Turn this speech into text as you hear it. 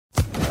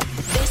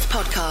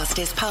podcast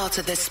is part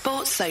of the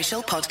Sports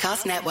Social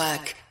Podcast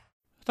Network.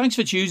 Thanks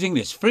for choosing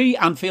this free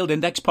Anfield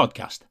Index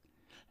podcast.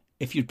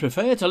 If you'd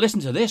prefer to listen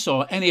to this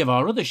or any of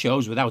our other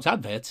shows without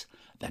adverts,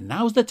 then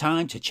now's the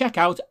time to check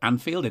out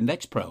Anfield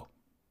Index Pro.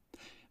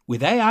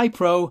 With AI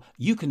Pro,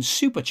 you can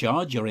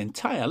supercharge your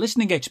entire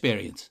listening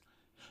experience.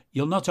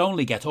 You'll not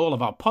only get all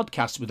of our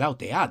podcasts without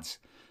the ads,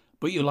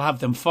 but you'll have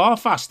them far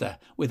faster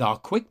with our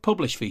quick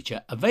publish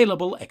feature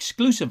available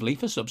exclusively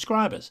for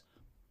subscribers.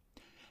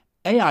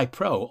 AI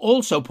Pro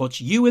also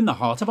puts you in the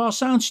heart of our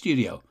sound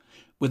studio,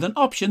 with an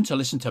option to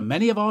listen to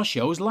many of our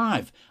shows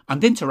live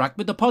and interact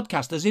with the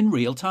podcasters in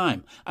real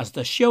time as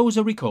the shows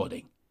are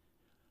recording.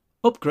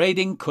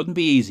 Upgrading couldn't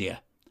be easier.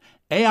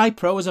 AI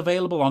Pro is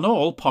available on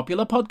all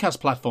popular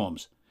podcast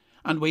platforms,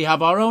 and we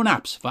have our own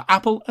apps for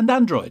Apple and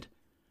Android.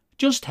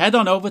 Just head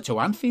on over to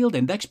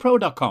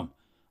AnfieldIndexPro.com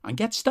and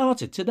get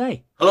started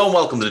today. Hello and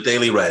welcome to the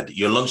Daily Red,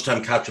 your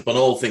lunchtime catch-up on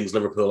all things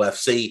Liverpool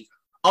FC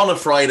on a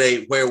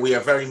Friday where we are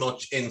very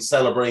much in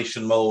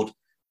celebration mode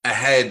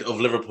ahead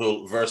of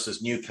Liverpool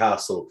versus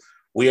Newcastle.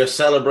 We are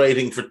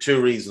celebrating for two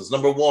reasons.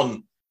 Number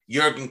one,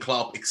 Jurgen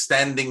Klopp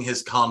extending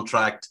his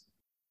contract,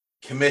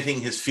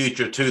 committing his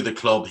future to the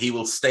club. He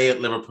will stay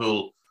at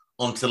Liverpool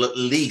until at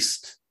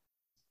least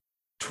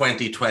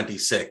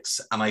 2026.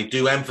 And I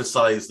do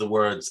emphasize the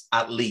words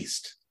at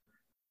least,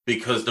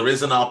 because there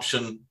is an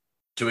option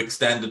to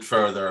extend it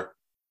further.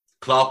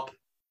 Klopp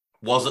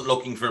wasn't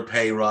looking for a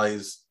pay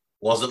rise,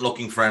 wasn't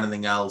looking for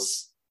anything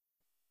else.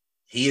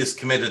 He is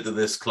committed to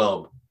this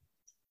club.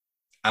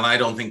 And I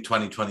don't think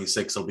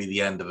 2026 will be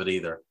the end of it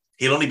either.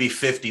 He'll only be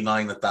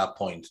 59 at that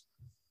point.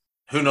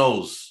 Who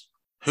knows?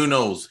 Who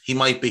knows? He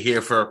might be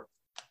here for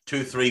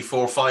 2, 3,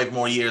 4, 5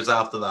 more years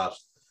after that.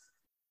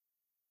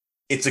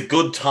 It's a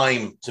good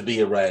time to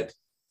be a Red.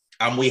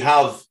 And we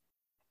have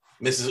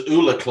Mrs.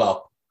 Ula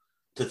Klopp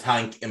to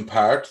thank in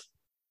part.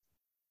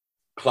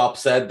 Klopp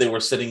said they were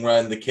sitting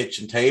around the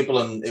kitchen table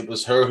and it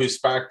was her who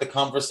sparked the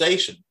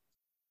conversation.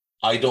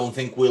 I don't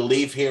think we'll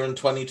leave here in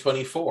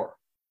 2024.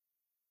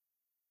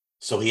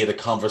 So he had a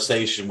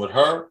conversation with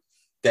her.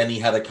 Then he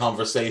had a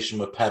conversation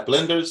with Pep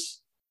Lijnders.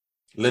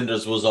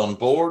 Lijnders was on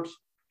board.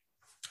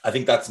 I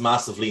think that's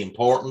massively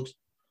important.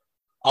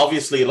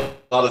 Obviously, a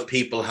lot of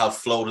people have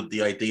floated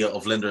the idea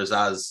of Lijnders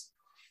as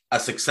a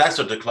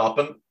successor to Klopp,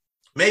 and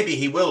maybe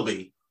he will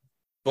be.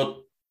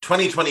 But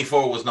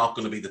 2024 was not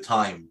going to be the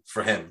time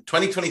for him.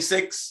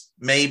 2026,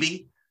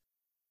 maybe.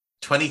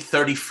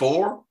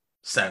 2034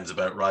 sounds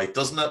about right,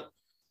 doesn't it?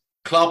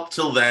 Klopp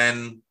till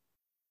then.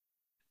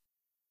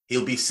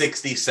 He'll be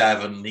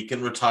 67. He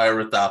can retire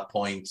at that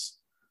point.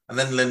 And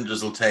then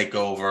Lijnders will take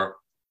over.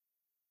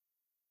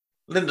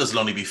 Lijnders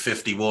will only be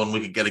 51. We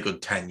could get a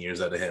good 10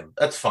 years out of him.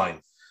 That's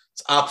fine.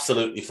 It's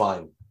absolutely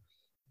fine.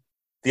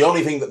 The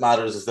only thing that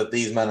matters is that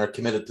these men are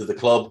committed to the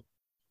club.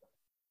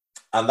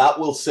 And that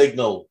will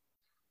signal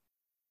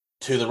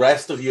to the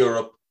rest of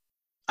Europe,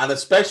 and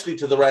especially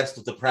to the rest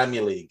of the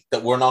Premier League,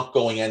 that we're not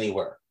going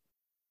anywhere.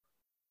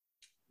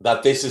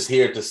 That this is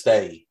here to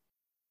stay.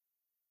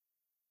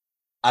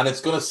 And it's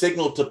going to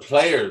signal to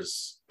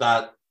players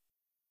that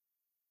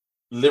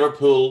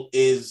Liverpool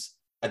is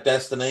a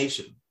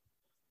destination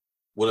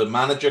with a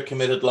manager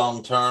committed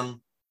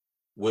long-term,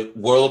 with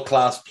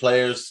world-class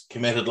players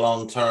committed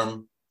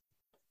long-term.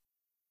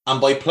 And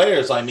by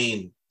players, I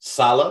mean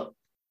Salah,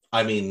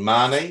 I mean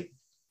Mane,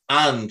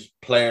 and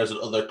players at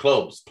other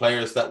clubs,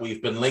 players that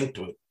we've been linked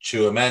with,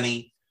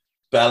 Tchouaméni,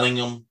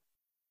 Bellingham.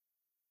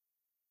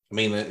 I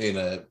mean, in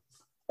a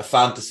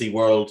fantasy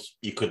world,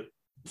 you could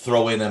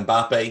throw in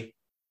Mbappe.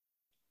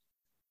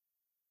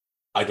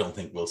 I don't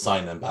think we'll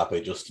sign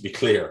Mbappe, just to be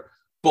clear.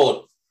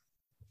 But,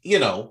 you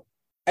know,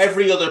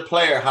 every other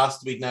player has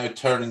to be now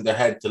turning their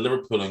head to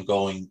Liverpool and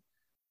going,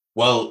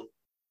 well,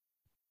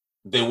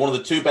 they're one of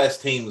the two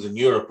best teams in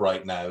Europe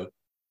right now.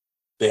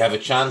 They have a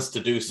chance to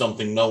do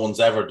something no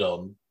one's ever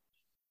done.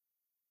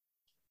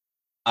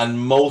 And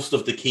most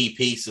of the key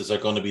pieces are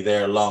going to be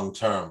there long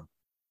term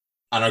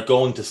and are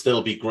going to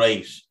still be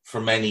great for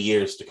many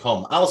years to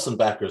come. Alisson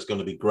Becker is going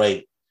to be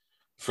great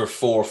for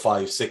 4,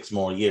 5, 6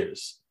 more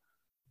years.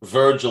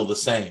 Virgil the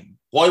same.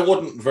 Why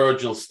wouldn't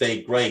Virgil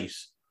stay great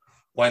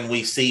when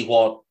we see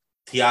what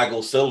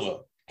Thiago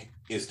Silva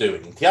is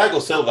doing? And Thiago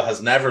Silva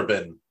has never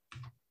been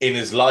in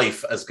his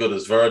life as good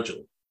as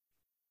Virgil.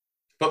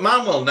 But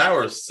Manuel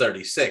Neuer is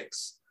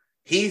 36.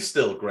 He's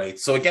still great.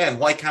 So again,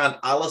 why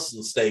can't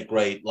Alisson stay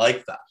great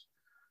like that?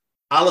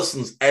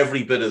 Alisson's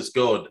every bit as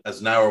good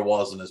as Neuer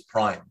was in his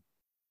prime.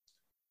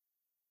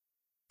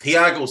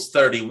 Thiago's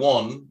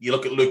 31. You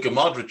look at Luka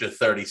Modric at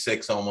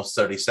 36, almost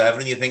 37,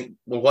 and you think,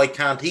 well, why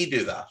can't he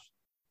do that?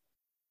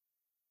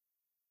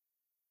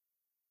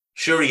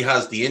 Sure, he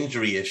has the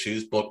injury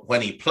issues, but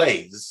when he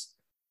plays,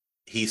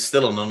 he's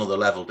still on another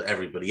level to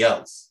everybody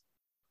else.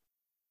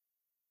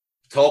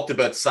 Talked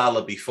about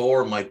Salah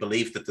before, my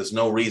belief that there's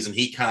no reason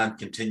he can't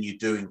continue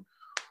doing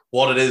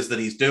what it is that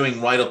he's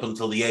doing right up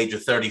until the age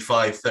of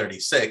 35,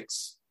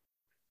 36.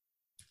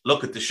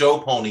 Look at the show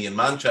pony in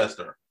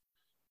Manchester.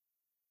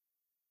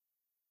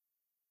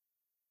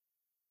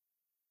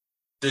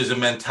 There's a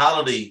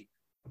mentality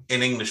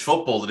in English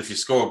football that if you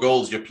score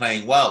goals, you're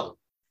playing well.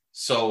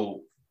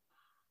 So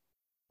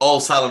all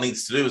Salah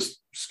needs to do is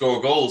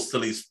score goals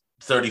till he's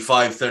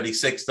 35,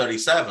 36,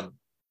 37,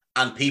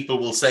 and people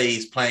will say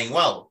he's playing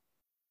well.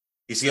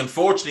 You see,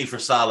 unfortunately for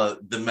Salah,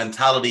 the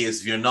mentality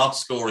is if you're not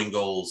scoring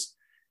goals,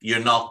 you're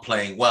not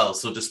playing well.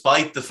 So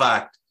despite the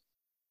fact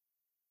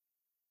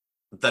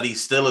that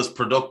he's still as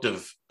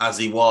productive as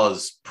he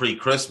was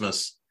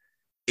pre-Christmas,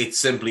 it's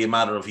simply a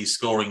matter of he's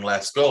scoring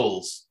less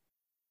goals.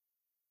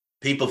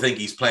 People think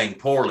he's playing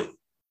poorly.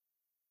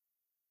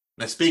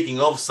 Now, speaking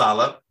of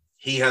Salah,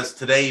 he has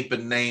today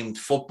been named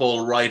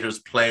Football Writers'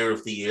 Player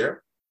of the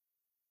Year.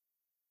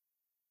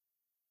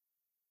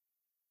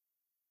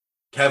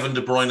 Kevin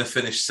De Bruyne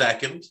finished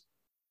second.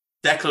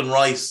 Declan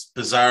Rice,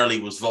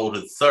 bizarrely, was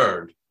voted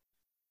third.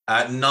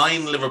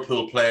 9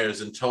 Liverpool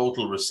players in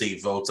total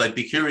received votes. I'd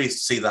be curious to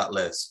see that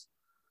list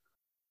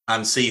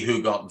and see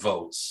who got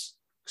votes.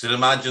 Because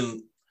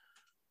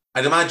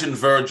I'd imagine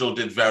Virgil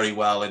did very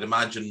well. I'd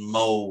imagine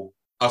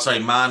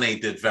Mane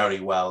did very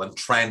well. And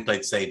Trent,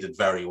 I'd say, did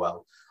very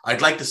well.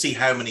 I'd like to see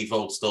how many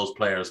votes those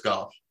players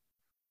got.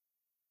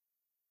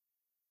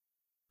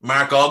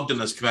 Mark Ogden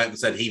has come out and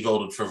said he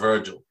voted for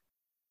Virgil.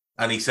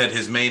 And he said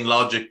his main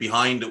logic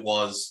behind it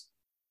was,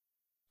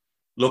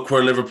 look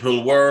where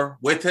Liverpool were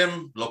with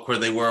him, look where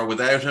they were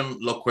without him,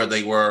 look where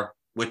they were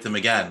with him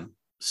again.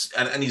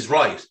 And he's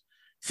right.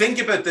 Think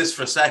about this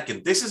for a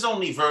second. This is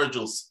only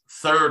Virgil's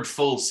third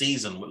full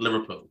season with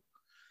Liverpool.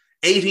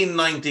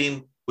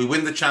 18-19, we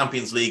win the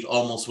Champions League,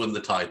 almost win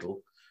the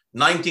title.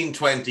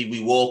 19-20,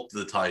 we walked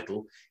the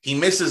title. He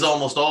misses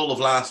almost all of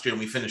last year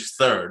and we finished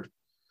third.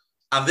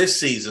 And this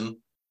season,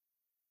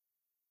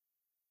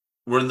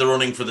 we're in the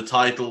running for the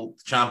title,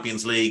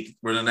 Champions League,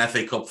 we're in an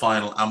FA Cup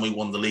final, and we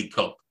won the League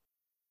Cup.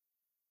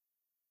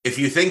 If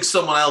you think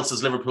someone else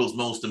is Liverpool's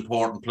most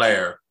important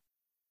player,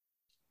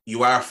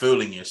 you are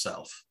fooling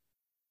yourself.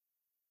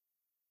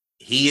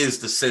 He is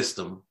the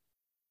system.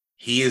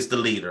 He is the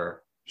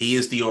leader. He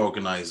is the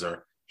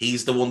organizer.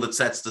 He's the one that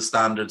sets the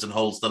standards and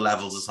holds the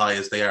levels as high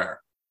as they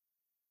are.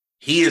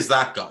 He is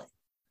that guy.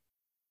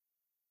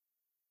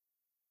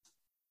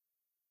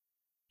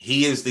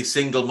 He is the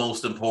single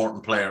most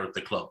important player at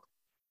the club.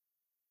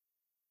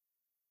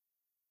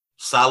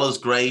 Salah's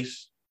great.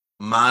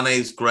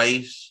 Mane's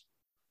great.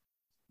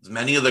 There's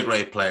many other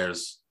great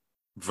players.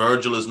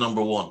 Virgil is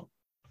number one.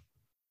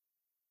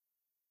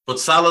 But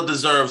Salah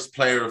deserves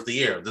Player of the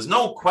Year. There's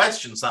no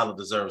question Salah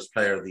deserves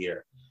Player of the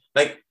Year.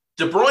 Like,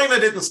 De Bruyne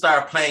didn't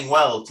start playing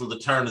well till the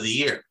turn of the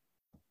year.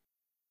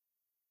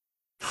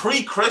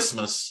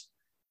 Pre-Christmas,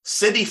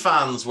 City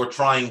fans were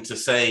trying to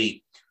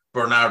say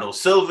Bernardo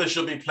Silva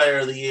should be Player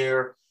of the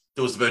Year.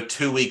 There was about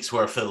 2 weeks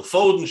where Phil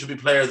Foden should be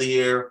Player of the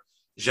Year.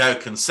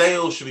 João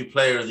Cancelo should be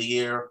Player of the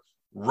Year.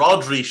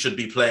 Rodri should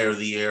be Player of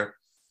the Year.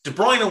 De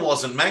Bruyne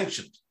wasn't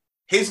mentioned.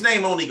 His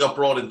name only got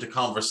brought into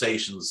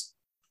conversations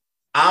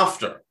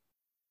after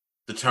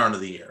the turn of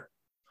the year.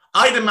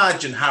 I'd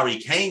imagine Harry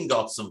Kane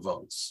got some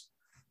votes.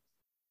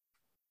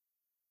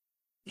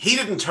 He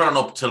didn't turn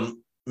up till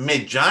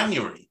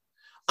mid-January.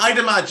 I'd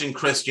imagine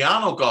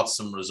Cristiano got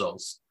some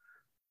results.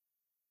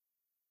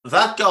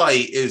 That guy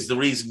is the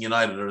reason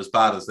United are as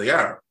bad as they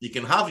are. You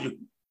can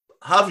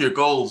have your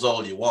goals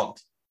all you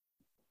want.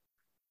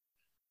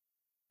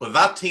 But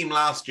that team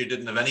last year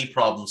didn't have any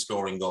problem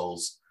scoring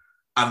goals.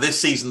 And this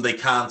season, they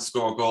can't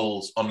score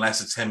goals unless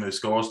it's him who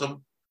scores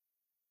them.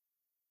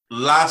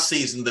 Last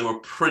season, they were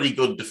pretty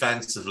good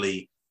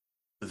defensively.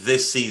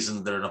 This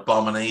season, they're an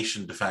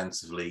abomination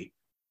defensively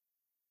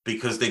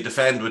because they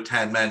defend with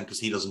 10 men because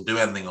he doesn't do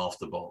anything off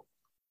the ball.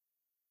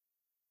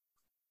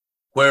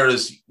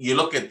 Whereas you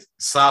look at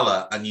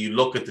Salah and you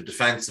look at the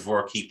defensive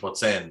work he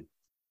puts in,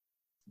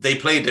 they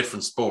play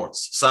different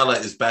sports. Salah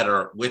is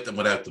better with and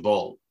without the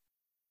ball.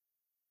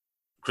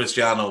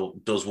 Cristiano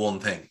does one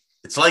thing.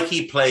 It's like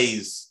he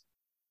plays,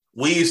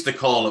 we used to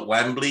call it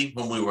Wembley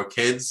when we were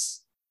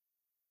kids.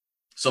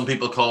 Some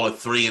people call it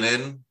 3 and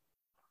in.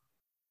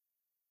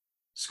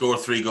 Score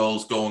 3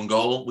 goals, go and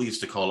goal. We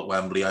used to call it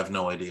Wembley. I have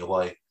no idea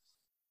why.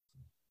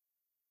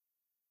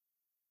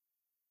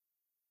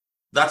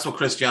 That's what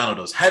Cristiano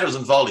does. Headers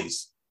and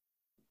volleys.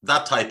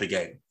 That type of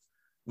game.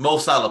 Mo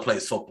Salah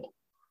plays football.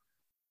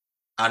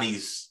 And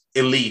he's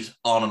elite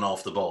on and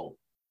off the ball.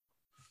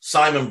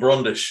 Simon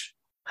Brundish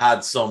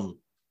had some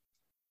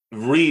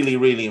really,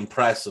 really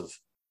impressive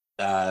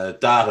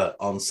data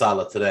on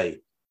Salah today.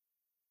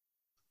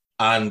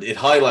 And it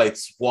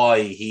highlights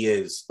why he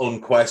is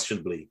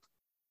unquestionably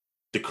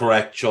the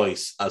correct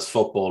choice as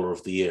Footballer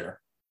of the Year.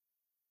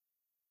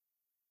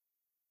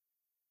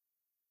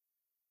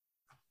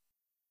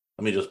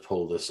 Let me just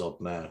pull this up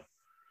now.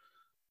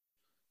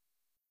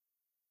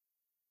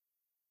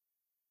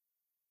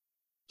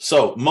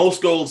 So,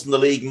 most goals in the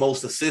league,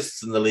 most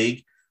assists in the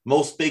league,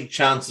 most big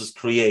chances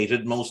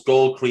created, most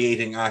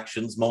goal-creating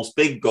actions, most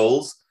big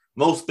goals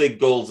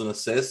and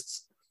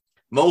assists,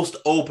 most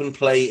open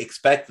play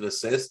expected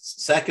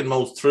assists, second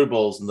most through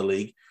balls in the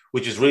league,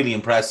 which is really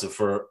impressive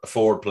for a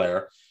forward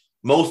player,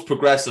 most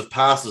progressive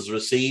passes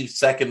received,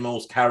 second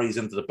most carries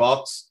into the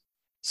box,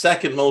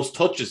 second most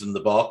touches in the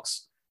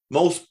box,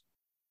 most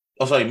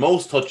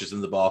touches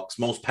in the box,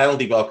 most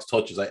penalty box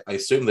touches. I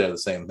assume they're the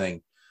same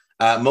thing.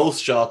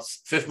 Most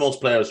shots, fifth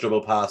most players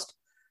dribble past,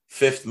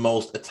 fifth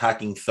most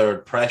attacking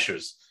third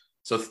pressures.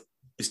 So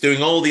he's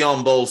doing all the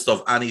on-ball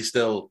stuff, and he's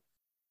still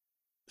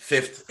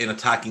fifth in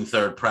attacking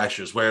third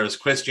pressures, whereas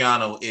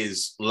Cristiano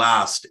is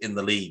last in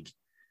the league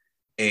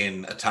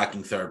in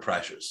attacking third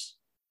pressures.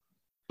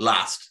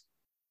 Last.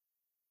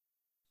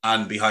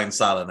 And behind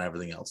Salah and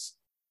everything else.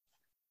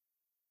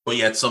 But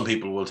yet some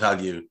people will tell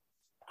you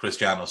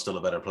Cristiano's still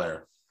a better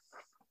player.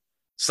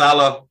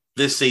 Salah,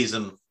 this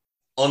season,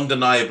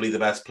 undeniably the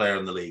best player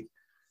in the league.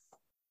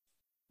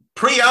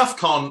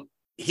 Pre-AFCON,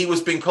 he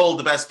was being called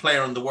the best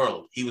player in the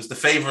world. He was the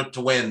favourite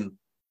to win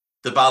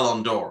the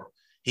Ballon d'Or.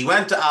 He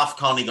went to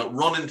AFCON, he got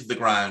run into the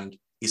ground,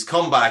 he's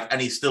come back, and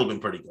he's still been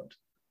pretty good.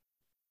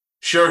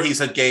 Sure, he's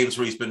had games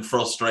where he's been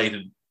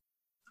frustrated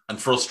and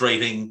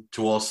frustrating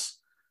to us.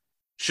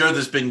 Sure,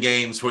 there's been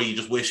games where you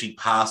just wish he'd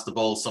passed the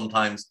ball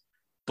sometimes,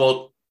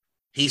 but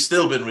he's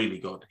still been really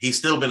good. He's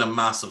still been a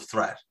massive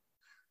threat.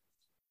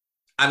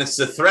 And it's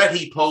the threat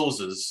he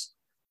poses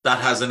that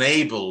has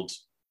enabled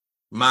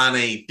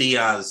Mane,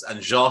 Diaz,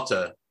 and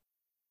Jota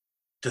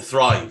to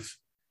thrive,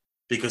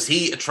 because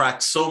he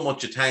attracts so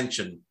much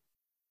attention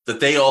that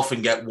they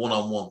often get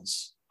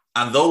one-on-ones.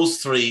 And those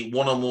three,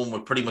 one-on-one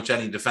with pretty much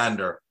any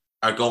defender,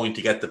 are going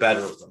to get the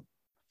better of them.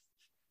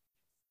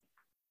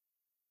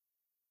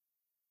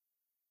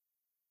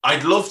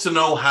 I'd love to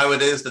know how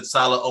it is that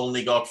Salah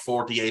only got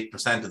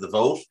 48% of the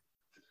vote.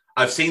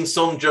 I've seen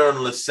some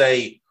journalists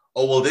say,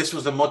 oh, well, this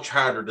was a much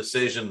harder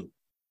decision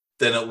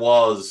than it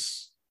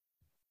was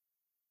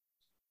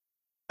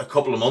a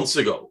couple of months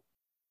ago.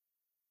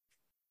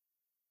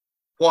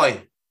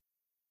 Why?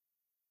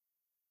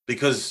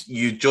 Because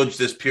you judge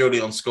this purely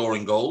on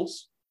scoring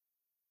goals?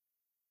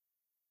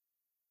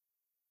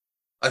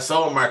 I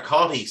saw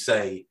Marcotti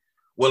say,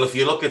 well, if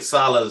you look at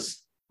Salah's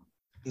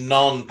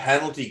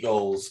non-penalty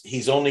goals,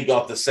 he's only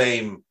got the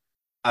same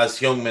as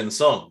Heung-min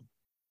Son.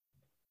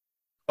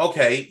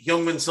 Okay,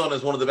 Heung-min Son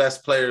is one of the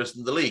best players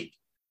in the league,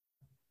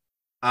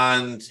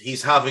 and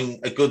he's having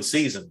a good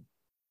season.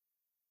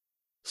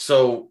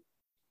 So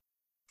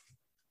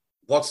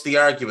what's the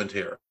argument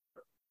here?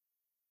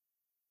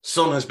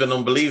 Son has been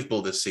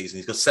unbelievable this season.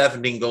 He's got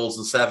 17 goals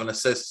and 7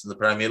 assists in the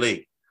Premier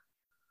League.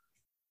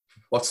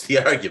 What's the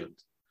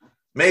argument?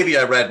 Maybe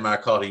I read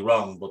Marcotti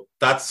wrong, but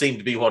that seemed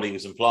to be what he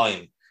was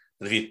implying.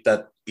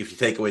 That if you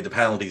take away the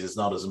penalties, it's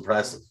not as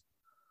impressive.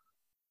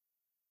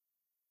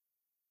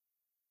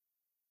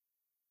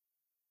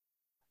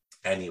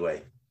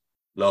 Anyway,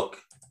 look,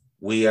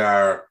 we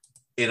are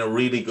in a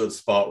really good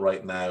spot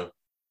right now.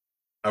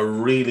 A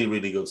really,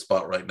 really good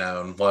spot right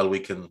now. And while we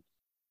can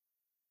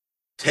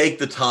take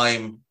the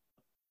time,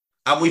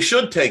 and we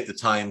should take the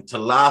time to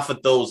laugh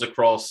at those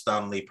across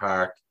Stanley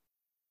Park,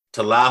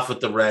 to laugh at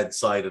the red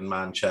side in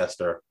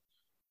Manchester,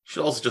 we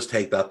should also just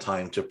take that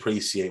time to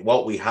appreciate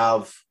what we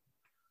have,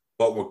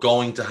 what we're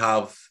going to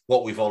have,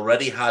 what we've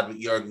already had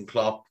with Jurgen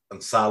Klopp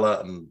and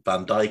Salah and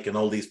Van Dijk and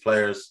all these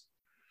players.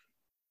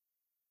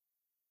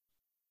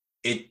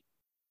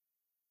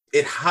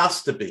 It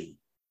has to be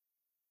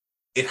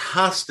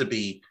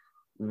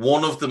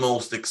one of the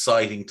most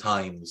exciting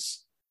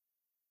times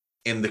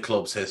in the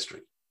club's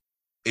history.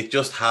 It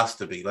just has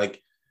to be.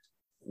 Like,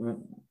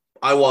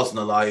 I wasn't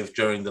alive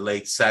during the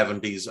late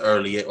 70s,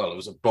 I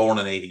was born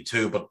in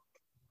 82, but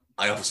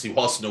I obviously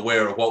wasn't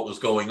aware of what was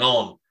going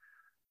on.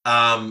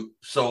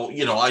 So,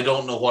 I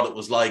don't know what it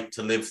was like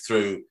to live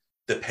through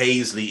the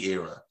Paisley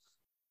era.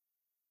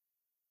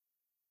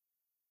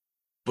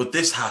 But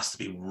this has to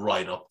be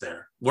right up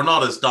there. We're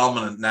not as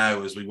dominant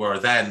now as we were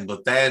then,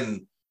 but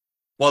then,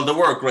 well, there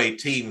were great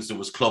teams. There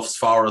was Clough's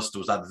Forest, there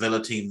was that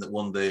Villa team that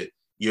won the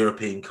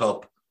European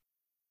Cup.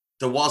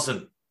 There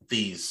wasn't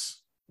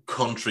these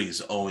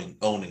countries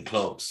owning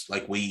clubs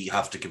like we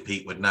have to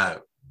compete with now.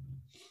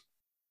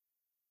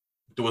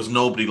 There was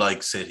nobody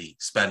like City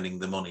spending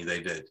the money they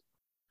did.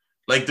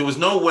 Like, there was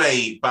no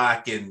way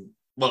back in,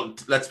 well,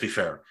 let's be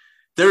fair.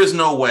 There is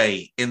no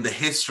way in the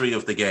history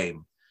of the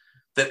game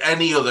that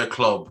any other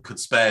club could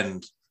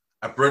spend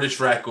a British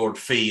record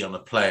fee on a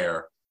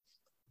player,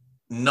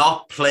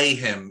 not play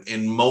him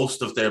in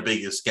most of their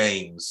biggest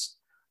games,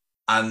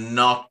 and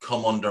not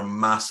come under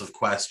massive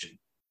question.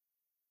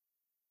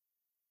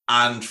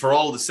 And for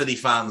all the City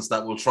fans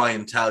that will try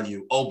and tell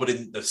you, oh, but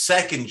in the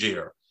second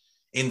year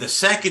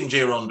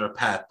under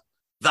Pep,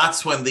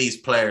 that's when these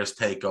players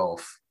take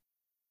off.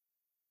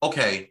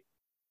 Okay,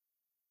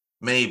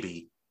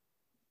 maybe.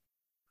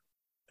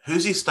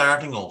 Who's he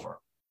starting over?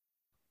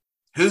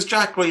 Who's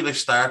Jack Grealish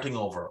starting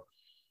over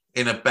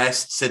in a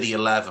best City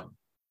 11?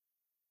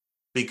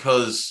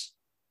 Because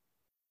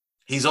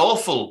he's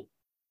awful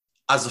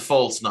as a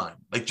false nine,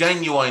 like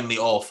genuinely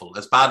awful,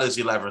 as bad as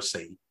you'll ever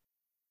see.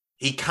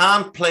 He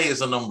can't play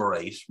as a number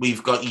 8.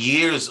 We've got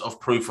years of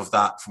proof of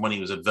that from when he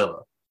was at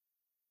Villa.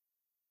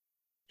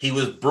 He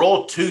was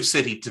brought to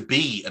City to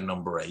be a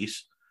number 8,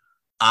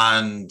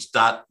 and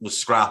that was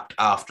scrapped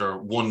after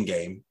one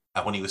game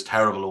when he was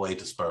terrible away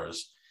to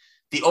Spurs.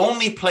 The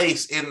only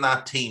place in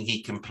that team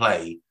he can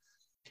play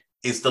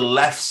is the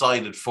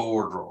left-sided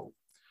forward role.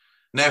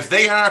 Now, if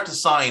they are to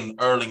sign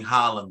Erling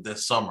Haaland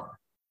this summer,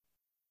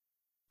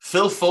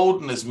 Phil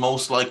Foden is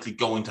most likely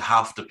going to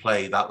have to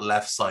play that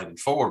left-sided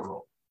forward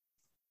role.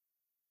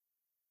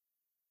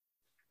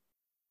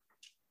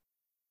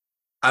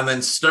 And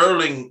then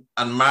Sterling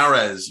and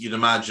Mahrez, you'd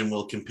imagine,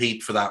 will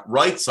compete for that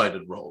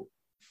right-sided role.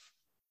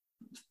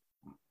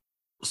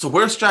 So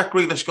where's Jack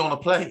Grealish going to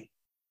play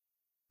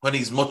when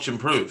he's much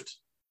improved?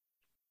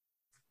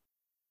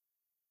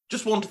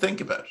 Just one to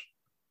think about.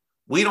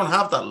 We don't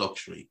have that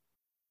luxury,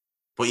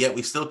 but yet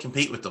we still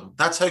compete with them.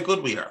 That's how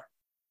good we are.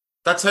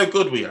 That's how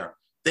good we are.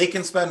 They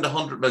can spend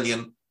 100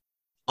 million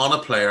on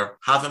a player,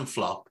 have him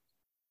flop,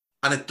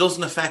 and it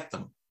doesn't affect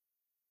them.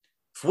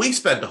 If we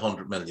spend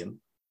 100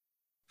 million,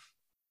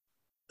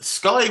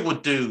 Sky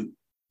would do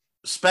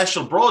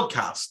special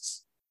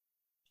broadcasts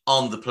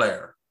on the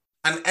player,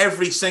 and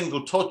every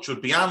single touch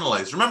would be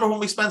analysed. Remember when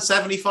we spent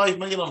 75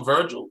 million on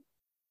Virgil?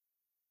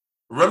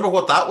 Remember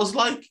what that was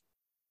like?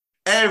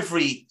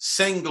 Every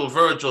single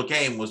Virgil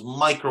game was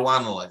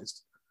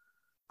micro-analysed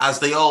as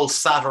they all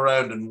sat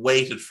around and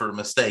waited for a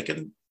mistake.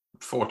 And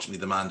fortunately,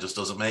 the man just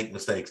doesn't make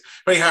mistakes.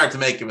 Very hard to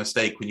make a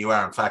mistake when you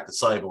are, in fact, a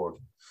cyborg.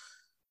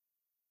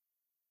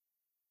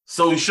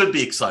 So you should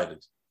be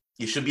excited.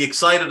 You should be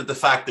excited at the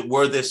fact that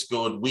we're this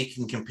good. We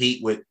can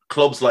compete with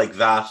clubs like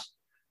that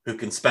who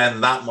can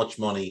spend that much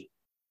money.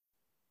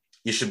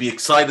 You should be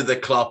excited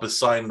that Klopp is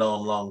signed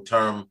on long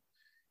term.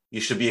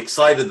 You should be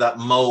excited that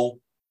Mo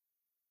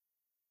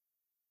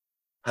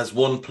has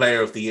won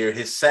Player of the Year,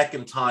 his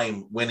second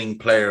time winning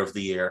Player of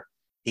the Year.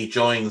 He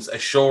joins a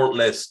short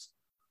list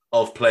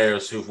of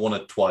players who've won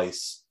it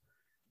twice.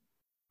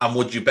 And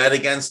would you bet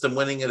against him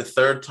winning it a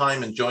third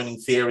time and joining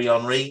Thierry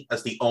Henry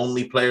as the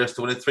only players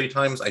to win it 3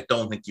 times? I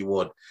don't think you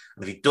would.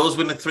 And if he does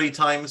win it 3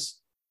 times,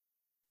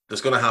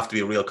 there's going to have to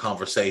be a real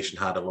conversation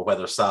had over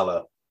whether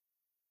Salah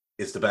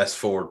is the best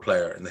forward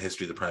player in the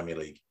history of the Premier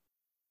League.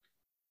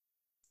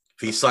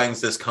 If he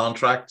signs this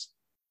contract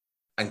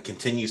and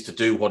continues to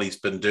do what he's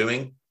been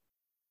doing,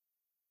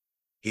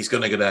 he's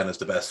going to go down as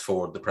the best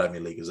forward the Premier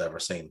League has ever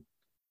seen.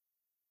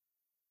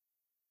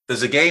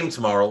 There's a game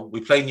tomorrow.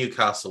 We play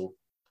Newcastle,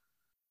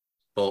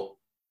 but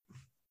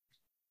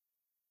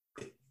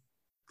it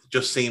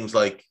just seems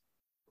like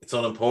it's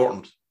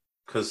unimportant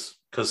because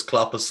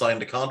Klopp has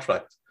signed a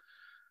contract.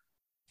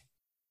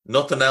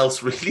 Nothing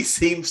else really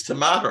seems to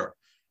matter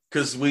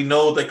because we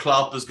know that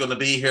Klopp is going to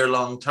be here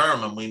long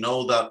term, and we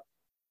know that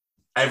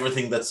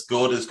everything that's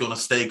good is going to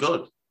stay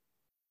good.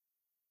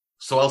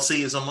 So I'll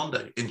see you on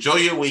Monday. Enjoy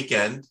your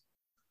weekend.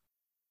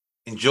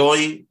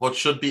 Enjoy what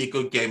should be a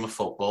good game of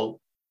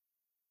football.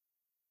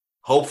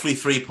 Hopefully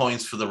 3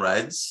 points for the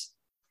Reds.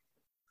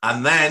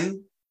 And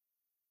then,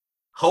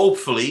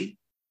 hopefully,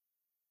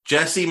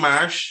 Jesse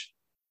Marsch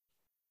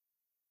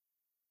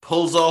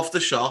pulls off the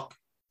shock,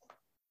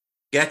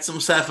 gets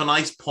himself a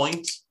nice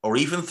point, or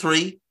even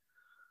 3,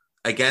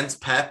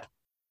 against Pep.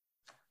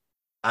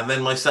 And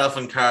then myself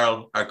and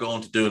Carl are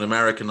going to do an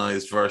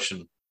Americanized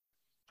version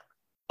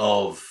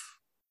of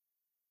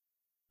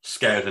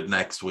Scouted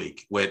next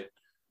week with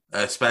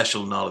a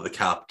special nod of the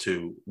cap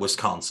to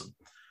Wisconsin.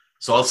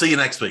 So I'll see you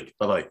next week.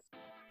 Bye-bye.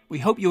 We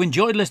hope you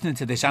enjoyed listening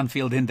to this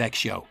Anfield Index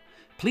show.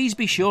 Please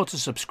be sure to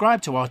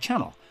subscribe to our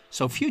channel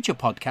so future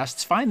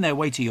podcasts find their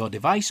way to your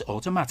device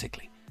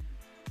automatically.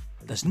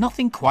 There's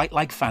nothing quite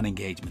like fan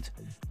engagement,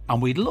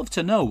 and we'd love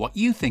to know what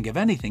you think of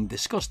anything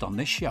discussed on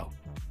this show.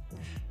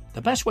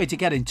 The best way to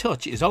get in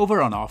touch is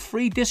over on our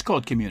free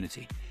Discord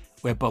community,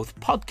 where both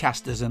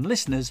podcasters and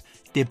listeners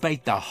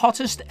debate the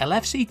hottest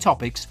LFC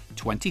topics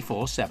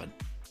 24/7.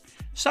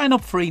 Sign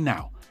up free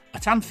now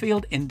at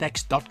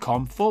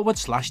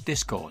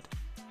AnfieldIndex.com/Discord.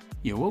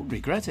 You won't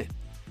regret it.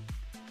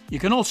 You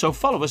can also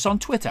follow us on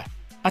Twitter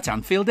at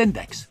Anfield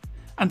Index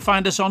and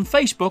find us on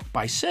Facebook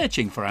by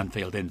searching for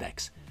Anfield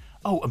Index.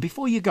 Oh, and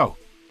before you go,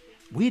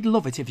 we'd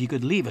love it if you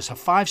could leave us a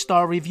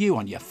 5-star review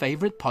on your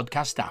favourite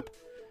podcast app.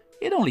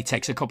 It only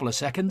takes a couple of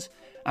seconds,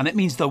 and it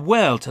means the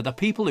world to the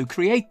people who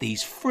create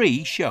these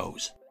free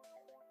shows.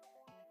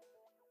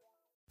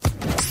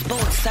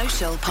 Sports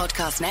Social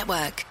Podcast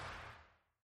Network.